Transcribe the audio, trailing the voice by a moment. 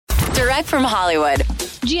Direct from Hollywood.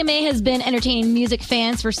 GMA has been entertaining music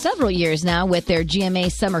fans for several years now with their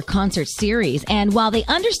GMA Summer Concert Series. And while they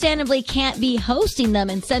understandably can't be hosting them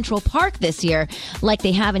in Central Park this year like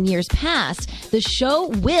they have in years past, the show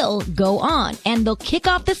will go on. And they'll kick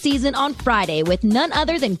off the season on Friday with none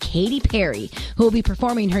other than Katy Perry, who will be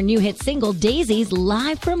performing her new hit single, Daisies,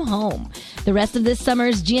 live from home. The rest of this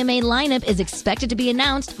summer's GMA lineup is expected to be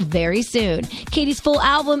announced very soon. Katy's full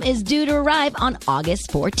album is due to arrive on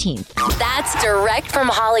August 14th. That's Direct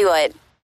from Hollywood.